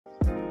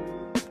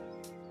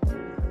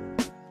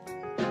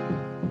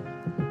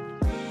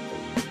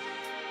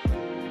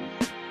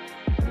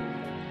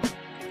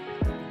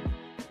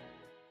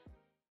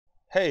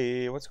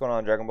Hey, what's going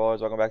on, Dragon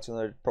Ballers? Welcome back to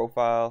another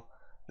profile.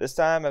 This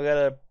time I've got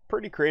a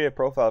pretty creative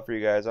profile for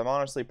you guys. I'm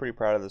honestly pretty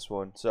proud of this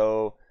one.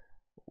 So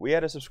we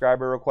had a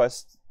subscriber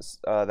request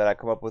that I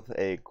come up with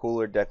a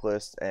cooler deck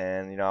list,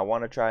 and I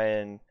want to try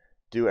and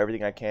do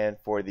everything I can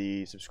for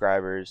the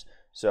subscribers.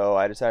 So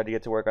I decided to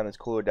get to work on this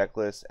cooler deck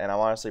list, and I'm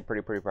honestly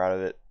pretty proud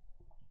of it.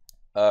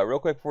 Real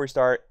quick before we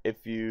start,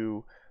 if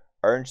you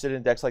are interested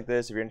in decks like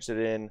this, if you're interested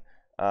in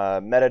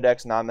meta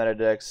decks, non-meta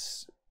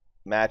decks,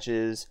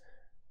 matches,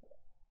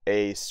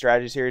 a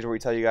strategy series where we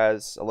tell you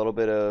guys a little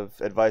bit of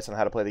advice on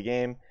how to play the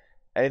game,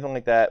 anything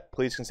like that,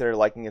 please consider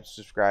liking and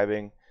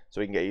subscribing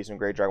so we can get you some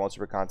great Dragon Ball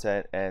Super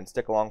content, and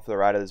stick along for the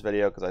ride of this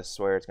video because I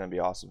swear it's going to be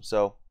awesome.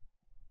 So,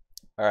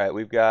 alright,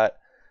 we've got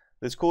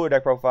this cooler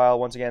deck profile.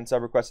 Once again,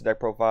 sub-requested deck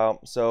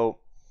profile. So,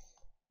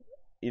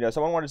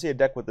 someone wanted to see a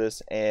deck with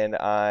this, and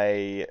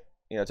I,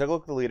 took a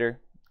look at the leader,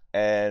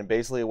 and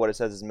basically what it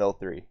says is mill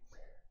 3.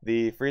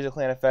 The Frieza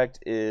Clan effect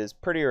is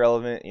pretty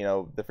irrelevant.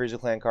 The Frieza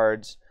Clan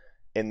cards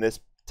in this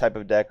type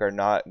of deck are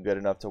not good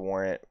enough to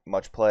warrant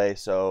much play,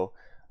 so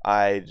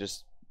I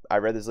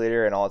read this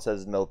leader and all it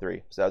says is mill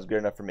 3, so that was good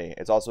enough for me.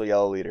 It's also a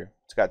yellow leader.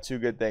 It's got two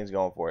good things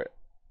going for it.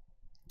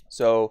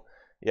 So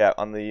yeah,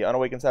 on the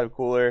unawakened side of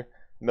cooler,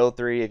 mill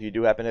 3, if you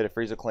do happen to hit a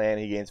Frieza Clan,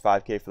 he gains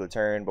 5k for the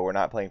turn, but we're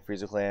not playing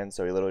Frieza Clan,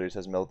 so he literally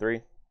says mill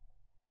 3.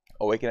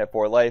 Awaken at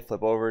 4 life,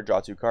 flip over, draw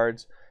 2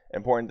 cards.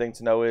 Important thing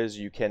to know is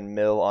you can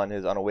mill on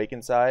his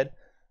unawakened side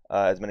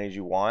as many as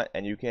you want,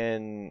 and you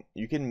can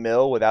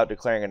mill without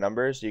declaring a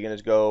number, so you can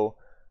just go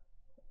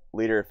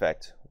leader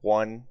effect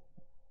 1,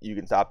 you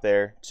can stop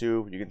there,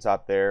 2, you can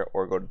stop there,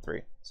 or go to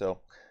 3. So,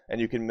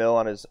 and you can mill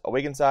on his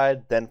awakened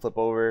side, then flip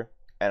over,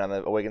 and on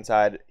the awakened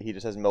side he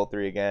just has mill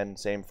 3 again,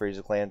 same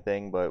Frieza Clan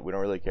thing, but we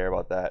don't really care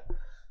about that.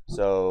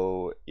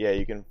 So yeah,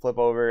 you can flip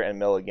over and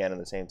mill again in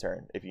the same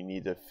turn if you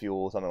need to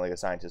fuel something like a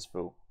Scientist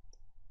Fu.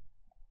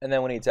 And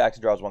then when he attacks,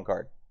 he draws 1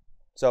 card.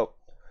 So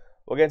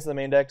we'll get into the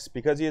main decks.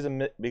 Because he is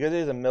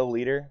a mill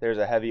leader, there's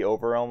a heavy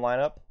Overwhelm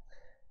lineup,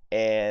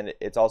 and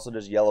it's also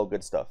just yellow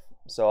good stuff.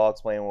 So I'll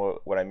explain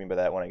what I mean by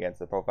that when I get into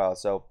the profile.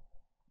 So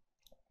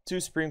 2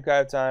 Supreme Kai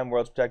of Time,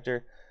 World's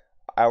Protector.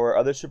 Our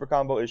other super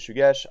combo is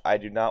Shugesh. I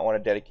do not want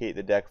to dedicate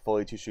the deck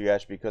fully to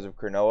Shugesh because of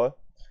Kurnoa,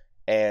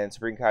 and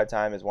Supreme Kai of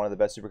Time is one of the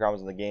best super combos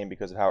in the game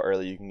because of how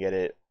early you can get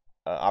it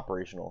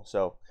operational.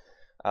 So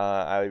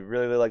I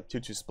really like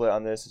 2-2 split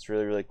on this. It's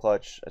really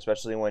clutch,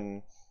 especially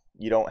when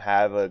you don't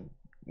have a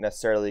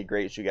necessarily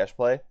great Shugesh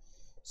play.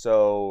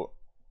 So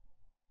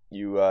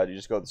you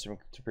just go with the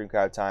Supreme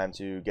Kai of Time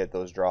to get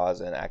those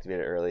draws and activate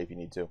it early if you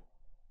need to.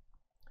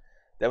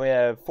 Then we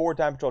have 4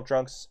 Time Patrol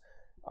Trunks.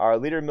 Our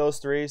leader mills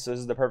 3, so this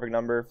is the perfect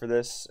number for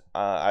this.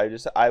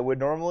 I would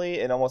normally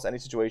in almost any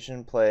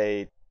situation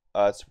play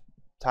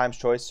Time's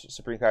Choice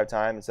Supreme Kai of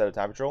Time instead of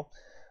Time Patrol,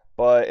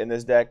 but in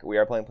this deck we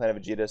are playing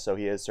Planet Vegeta, so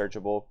he is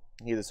searchable.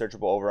 He's a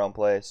searchable overwhelm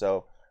play,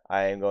 so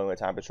I am going with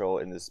Time Patrol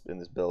in this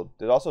build.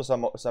 There's also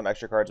some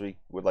extra cards we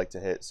would like to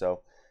hit,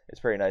 so it's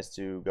pretty nice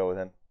to go with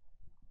him.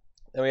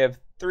 Then we have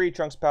 3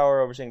 Trunks Power,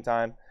 Overseeing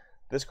Time.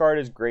 This card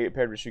is great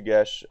paired with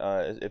Shugesh.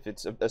 If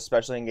it's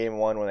especially in game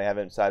 1 when they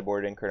haven't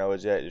sideboarded in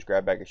Kurnoas yet, just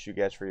grab back a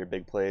Shugesh for your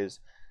big plays,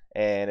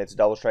 and it's a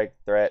double strike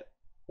threat.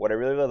 What I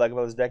really like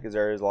about this deck is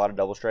there is a lot of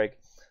double strike,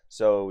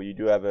 so you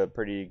do have a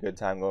pretty good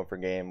time going for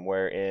game.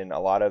 Where in a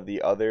lot of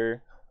the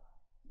other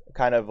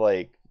kind of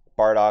like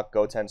Bardock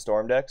Goten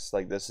Storm decks,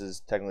 like this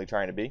is technically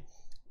trying to be,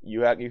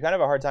 you kind of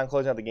have a hard time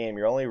closing out the game.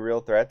 Your only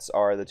real threats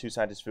are the 2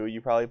 Scientist Fu you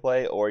probably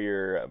play, or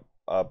your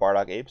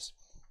Bardock Apes.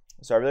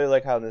 So I really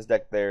like how in this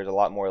deck there's a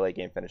lot more late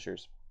game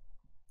finishers.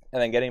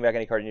 And then getting back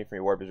any card you need from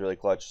your warp is really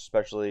clutch,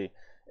 especially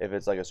if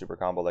it's like a super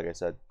combo, like I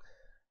said.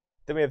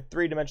 Then we have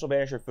 3-Dimensional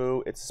Banisher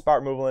Fu. It's a spot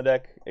removal in the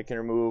deck. It can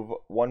remove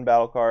 1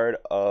 battle card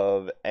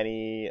of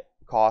any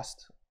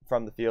cost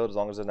from the field as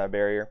long as there's no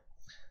barrier.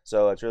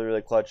 So it's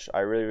really clutch. I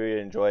really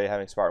enjoy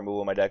having spot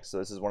removal in my deck, so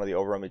this is one of the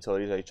overwhelm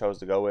utilities I chose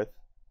to go with.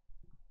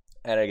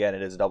 And again,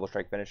 it is a double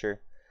strike finisher.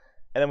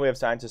 And then we have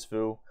Scientist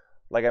Fu.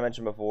 Like I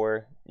mentioned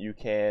before, you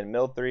can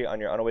mill 3 on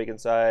your unawakened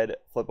side,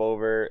 flip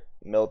over,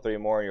 mill 3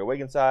 more on your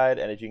awakened side,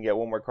 and if you can get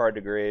 1 more card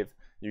to grave,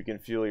 you can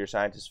fuel your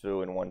Scientist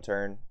Fu in 1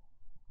 turn.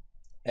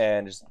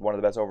 And just one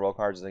of the best overall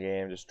cards in the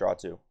game, just draw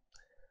 2.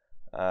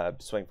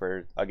 Swing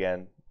for,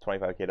 again,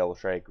 25k double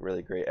strike,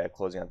 really great at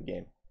closing out the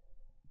game.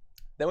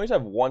 Then we just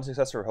have 1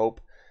 Successor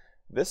Hope.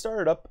 This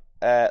started up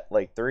at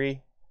like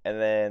 3, and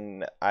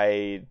then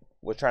I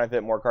was trying to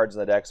fit more cards in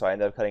the deck, so I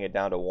ended up cutting it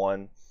down to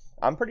 1.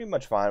 I'm pretty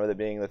much fine with it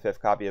being the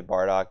 5th copy of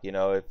Bardock.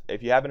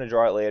 If you happen to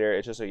draw it later,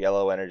 it's just a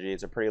yellow energy.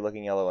 It's a pretty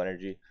looking yellow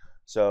energy.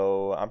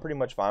 So I'm pretty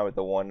much fine with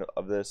the 1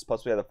 of this.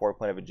 Plus we have the 4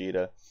 Planet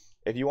Vegeta.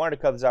 If you wanted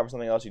to cut this out for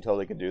something else, you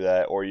totally could do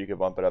that, or you could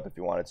bump it up if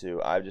you wanted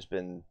to. I've just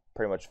been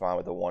pretty much fine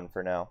with the 1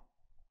 for now.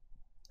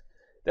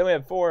 Then we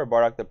have 4,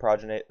 Bardock the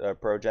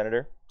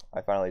Progenitor. I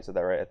finally said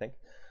that right, I think.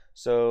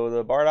 So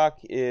the Bardock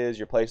is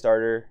your play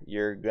starter.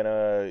 You're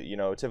gonna,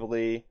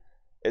 typically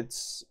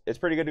it's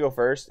pretty good to go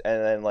first,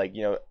 and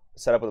then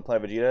set up with a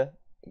Planet Vegeta,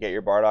 get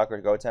your Bardock or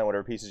Goten,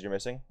 whatever pieces you're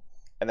missing,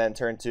 and then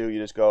turn 2 you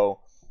just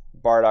go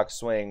Bardock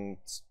swing,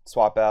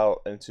 swap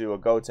out into a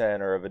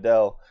Goten or a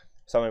Videl,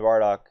 summon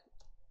Bardock,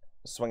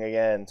 swing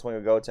again, swing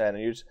a Goten,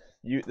 and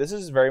this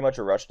is very much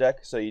a rush deck,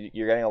 so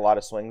you're getting a lot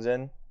of swings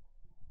in,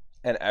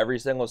 and every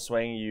single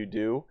swing you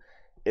do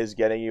is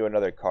getting you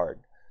another card.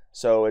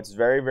 So it's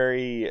very,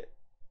 very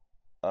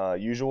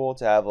usual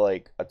to have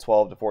like a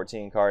 12 to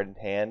 14 card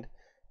hand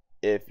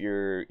if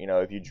you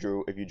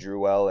drew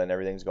well and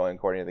everything's going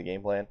according to the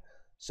game plan.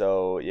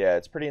 So yeah,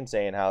 it's pretty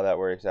insane how that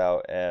works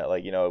out. And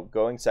like,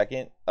 going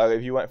second,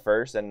 if you went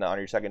first and on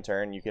your second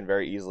turn, you can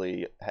very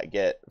easily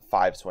get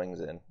 5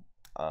 swings in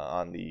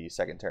on the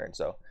second turn.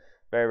 So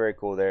very, very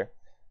cool there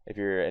if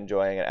you're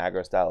enjoying an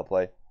aggro style of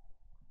play.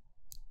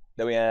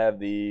 Then we have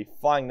the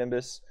Flying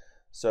Nimbus.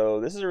 So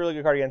this is a really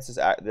good card against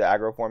the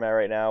aggro format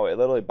right now. It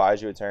literally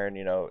buys you a turn.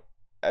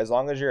 As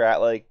long as you're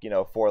at like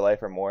 4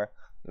 life or more,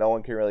 no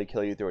one can really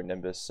kill you through a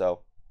Nimbus.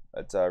 So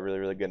it's a really,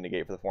 really good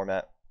negate for the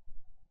format.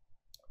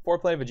 4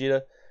 playing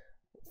Vegeta.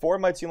 4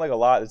 might seem like a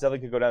lot. This definitely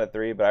could go down to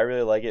 3, but I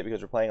really like it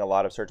because we're playing a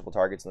lot of searchable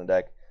targets in the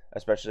deck,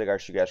 especially like our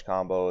Shugesh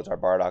combos, our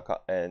Bardock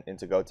and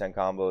into Goten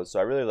combos. So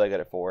I really like it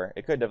at 4.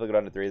 It could definitely go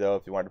down to 3 though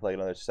if you wanted to play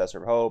another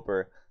Successor of Hope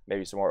or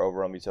maybe some more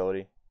overwhelm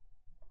utility.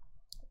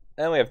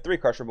 And then we have 3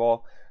 Crusher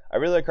Ball. I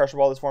really like Crusher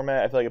Ball this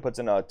format. I feel like it puts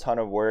in a ton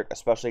of work,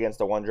 especially against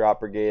the 1-drop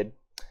brigade.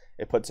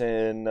 It puts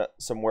in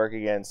some work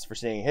against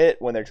Foreseeing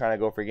Hit when they're trying to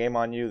go for a game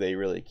on you. They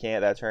really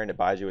can't that turn. It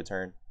buys you a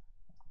turn.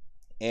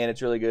 And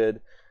it's really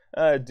good,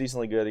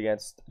 decently good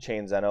against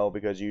Chain Zeno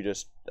because you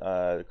just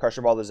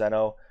Crusher Ball the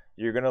Zeno.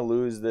 You're going to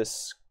lose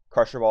this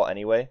Crusher Ball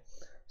anyway.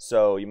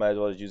 So you might as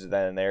well just use it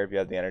then and there if you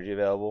have the energy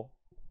available,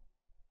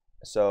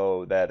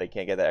 so that they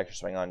can't get that extra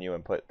swing on you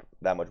and put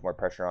that much more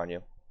pressure on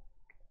you.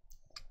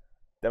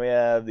 Then we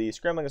have the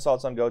Scrambling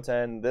Assaults on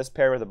Goten. This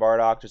pair with the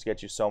Bardock just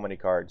gets you so many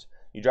cards.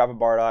 You drop a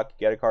Bardock,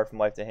 get a card from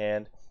life to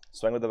hand,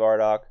 swing with the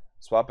Bardock,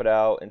 swap it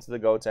out into the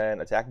Goten,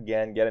 attack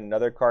again, get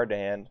another card to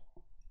hand,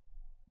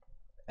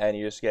 and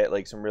you just get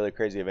like some really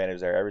crazy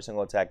advantage there. Every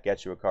single attack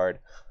gets you a card.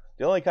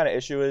 The only kind of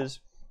issue is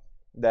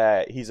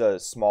that he's a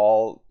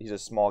small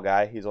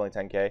guy. He's only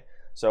 10k.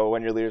 So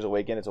when your leaders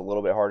awaken, it's a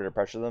little bit harder to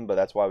pressure them, but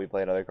that's why we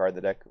play another card in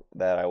the deck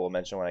that I will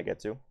mention when I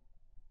get to.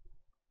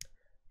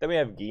 Then we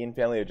have Gin,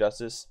 Family of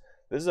Justice.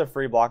 This is a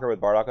free blocker with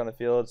Bardock on the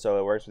field, so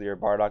it works with your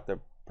Bardock the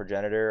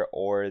Progenitor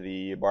or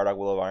the Bardock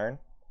Will of Iron.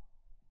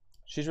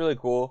 She's really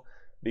cool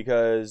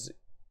because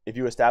if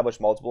you establish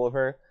multiple of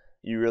her,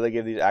 you really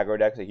give these aggro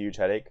decks a huge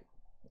headache,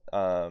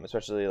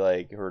 especially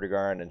like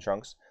Hurdigarn and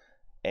Trunks.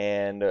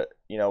 And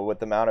with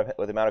the amount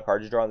of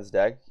cards you draw in this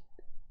deck,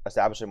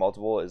 establishing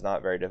multiple is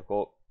not very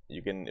difficult.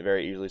 You can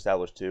very easily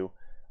establish 2.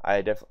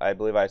 I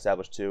believe I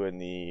established 2 in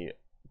the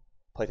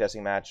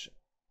playtesting match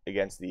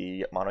against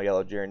the Mono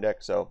Yellow Jiren deck.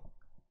 So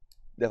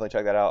definitely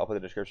check that out. I'll put the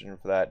description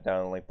for that down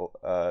in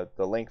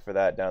the link for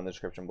that down in the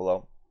description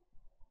below.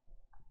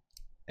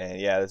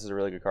 And yeah, this is a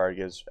really good card. It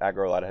gives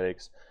aggro a lot of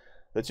headaches.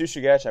 The 2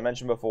 Shugesh I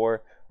mentioned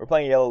before. We're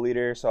playing a yellow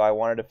leader, so I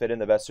wanted to fit in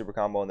the best super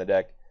combo in the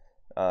deck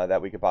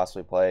that we could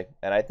possibly play.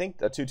 And I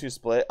think a 2-2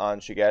 split on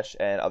Shugesh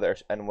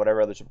and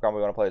whatever other super combo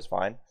we want to play is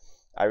fine.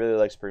 I really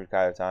like Supreme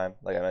Kai of Time,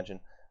 like I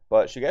mentioned.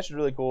 But Shugesh is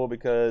really cool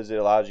because it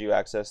allows you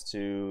access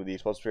to the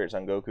Explosive Spirit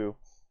Son Goku,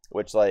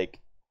 which like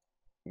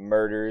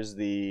murders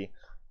the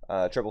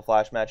triple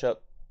flash matchup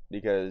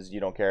because you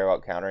don't care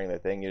about countering the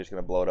thing. You're just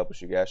going to blow it up with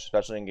Shugesh,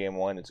 especially in game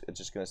 1. It's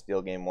just going to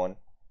steal game 1.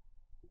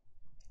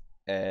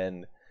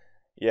 And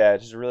yeah,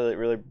 it's just a really,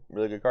 really,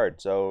 really good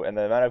card. So, and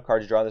the amount of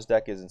cards you draw in this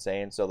deck is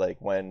insane. So like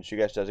when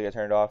Shugesh does get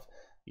turned off,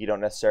 you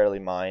don't necessarily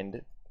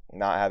mind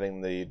not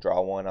having the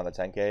draw 1 on the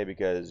 10k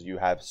because you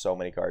have so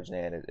many cards in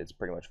hand. It's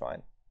pretty much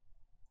fine.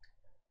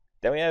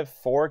 Then we have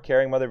 4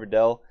 Carrying Mother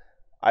Videl.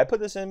 I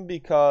put this in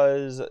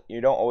because you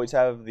don't always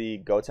have the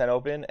Goten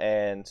open,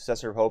 and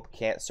Successor of Hope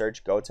can't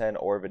search Goten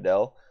or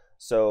Videl.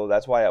 So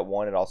that's why at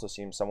 1 it also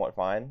seems somewhat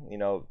fine.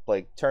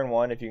 Like turn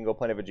 1, if you can go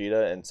play a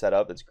Vegeta and set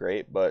up, that's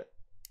great. But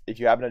if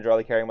you happen to draw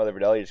the Carrying Mother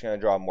Videl, you're just going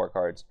to draw more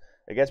cards.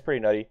 It gets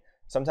pretty nutty.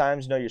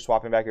 Sometimes, you're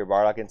swapping back your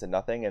Bardock into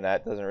nothing, and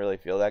that doesn't really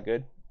feel that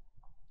good.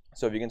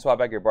 So if you can swap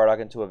back your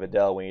Bardock into a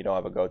Videl when you don't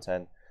have a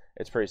Goten,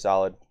 it's pretty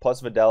solid.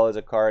 Plus, Videl is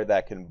a card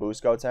that can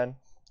boost Goten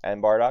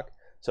and Bardock,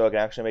 so it can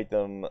actually make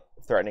them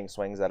threatening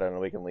swings at an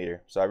awakened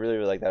leader. So I really,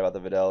 really like that about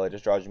the Videl. It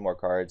just draws you more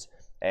cards.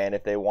 And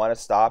if they want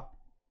to stop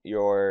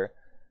your...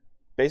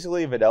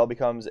 Basically, Videl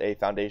becomes a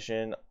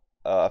foundation,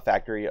 a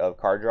factory of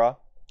card draw.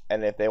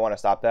 And if they want to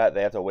stop that,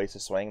 they have to waste a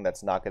swing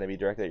that's not going to be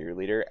directed at your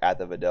leader at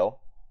the Videl.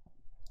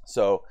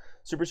 So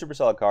super, super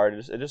solid card.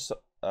 It just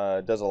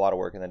does a lot of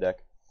work in the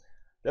deck.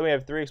 Then we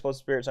have 3 Explosive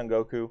Spirits on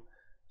Goku.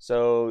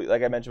 So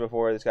like I mentioned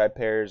before, this guy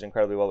pairs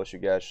incredibly well with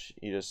Shugesh.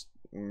 He just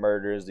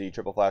murders the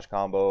triple flash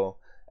combo.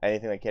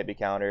 Anything that can't be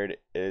countered.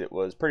 It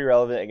was pretty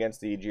relevant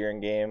against the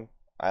Jiren game.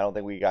 I don't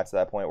think we got to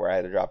that point where I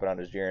had to drop it on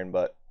his Jiren,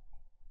 but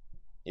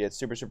yeah, it's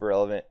super, super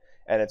relevant.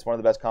 And it's one of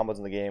the best combos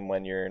in the game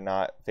when you're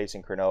not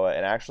facing Cronoa.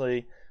 And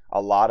actually,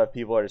 a lot of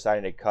people are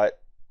deciding to cut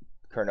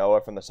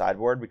Cronoa from the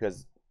sideboard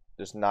because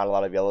there's not a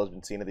lot of yellows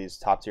been seen at these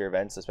top tier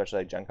events, especially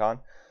like Gen Con.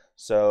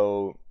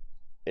 So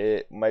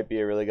it might be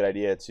a really good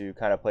idea to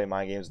kind of play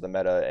mind games with the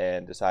meta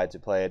and decide to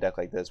play a deck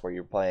like this where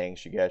you're playing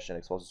Shigesh and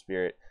Explosive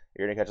Spirit.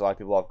 You're gonna catch a lot of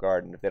people off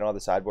guard, and if they don't have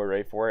the sideboard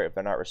ready for it, if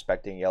they're not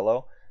respecting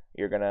yellow,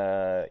 you're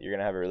gonna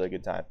have a really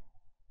good time.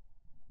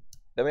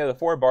 Then we have the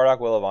 4 Bardock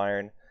Will of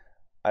Iron.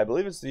 I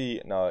believe it's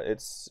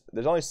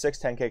there's only 6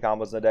 10k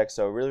combos in the deck,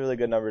 so really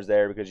good numbers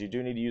there because you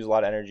do need to use a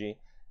lot of energy.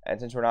 And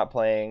since we're not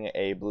playing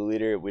a blue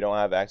leader, we don't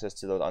have access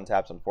to those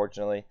untaps,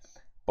 unfortunately.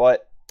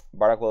 But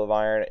Bardock Will of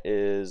Iron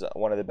is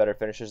one of the better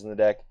finishers in the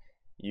deck.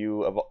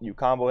 You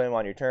combo him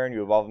on your turn,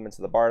 you evolve him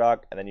into the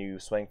Bardock, and then you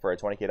swing for a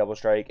 20k double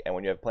strike. And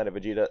when you have Planet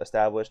Vegeta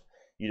established,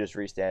 you just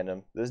restand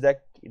him. This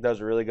deck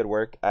does really good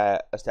work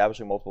at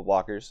establishing multiple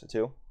blockers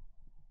too,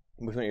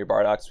 between your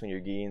Bardocks, between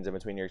your Geens, and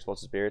between your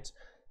Explosive Spirits.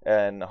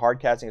 And hard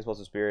casting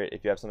Explosive Spirit,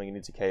 if you have something you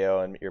need to KO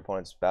and your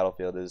opponent's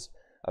battlefield, is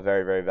a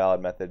very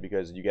valid method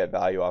because you get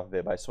value off of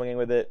it by swinging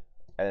with it,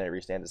 and then it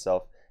restands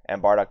itself.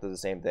 And Bardock does the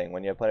same thing.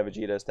 When you have Planet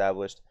Vegeta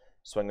established,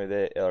 swing with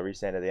it, it'll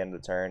restand at the end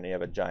of the turn, and you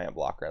have a giant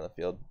blocker on the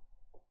field.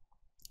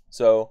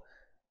 So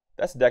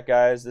that's the deck,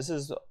 guys. This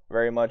is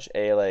very much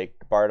a like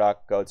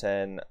Bardock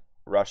Goten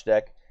rush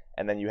deck,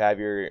 and then you have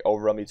your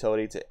overwhelm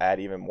utility to add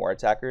even more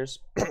attackers.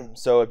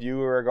 So if you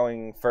were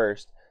going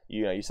first,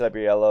 you set up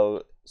your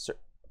yellow,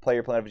 play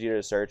your Planet Vegeta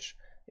to search,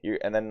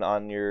 and then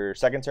on your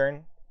second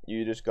turn,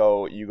 you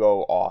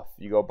go off.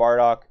 You go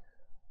Bardock,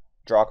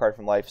 draw a card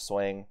from life,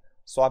 swing,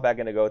 swap back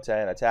into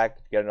Goten, attack,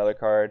 get another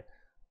card,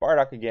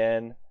 Bardock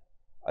again,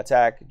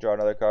 attack, draw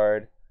another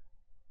card,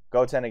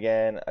 Goten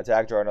again,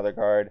 attack, draw another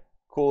card,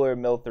 Cooler,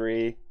 mill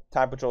 3,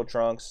 Time Patrol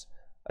Trunks,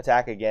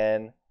 attack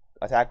again,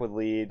 attack with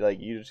lead. Like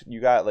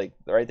you got like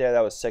right there,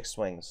 that was 6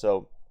 swings.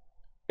 So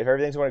if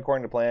everything's going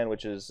according to plan,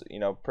 which is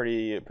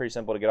pretty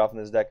simple to get off in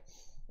this deck,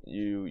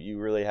 you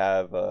really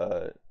have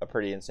a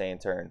pretty insane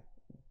turn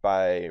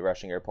by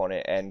rushing your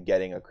opponent and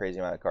getting a crazy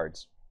amount of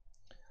cards.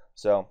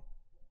 So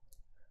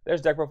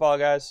there's deck profile,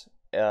 guys.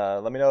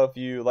 Let me know if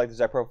you like this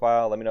deck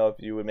profile. Let me know if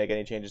you would make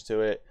any changes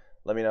to it.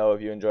 Let me know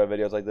if you enjoy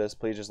videos like this.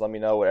 Please just let me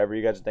know whatever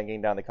you guys are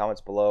thinking down in the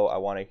comments below. I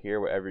want to hear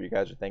whatever you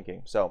guys are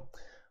thinking. So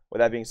with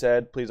that being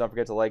said, please don't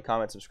forget to like,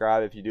 comment,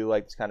 subscribe if you do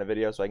like this kind of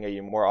video so I can get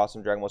you more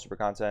awesome Dragon Ball Super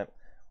content.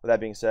 With that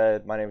being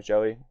said, my name is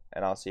Joey,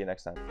 and I'll see you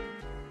next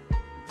time.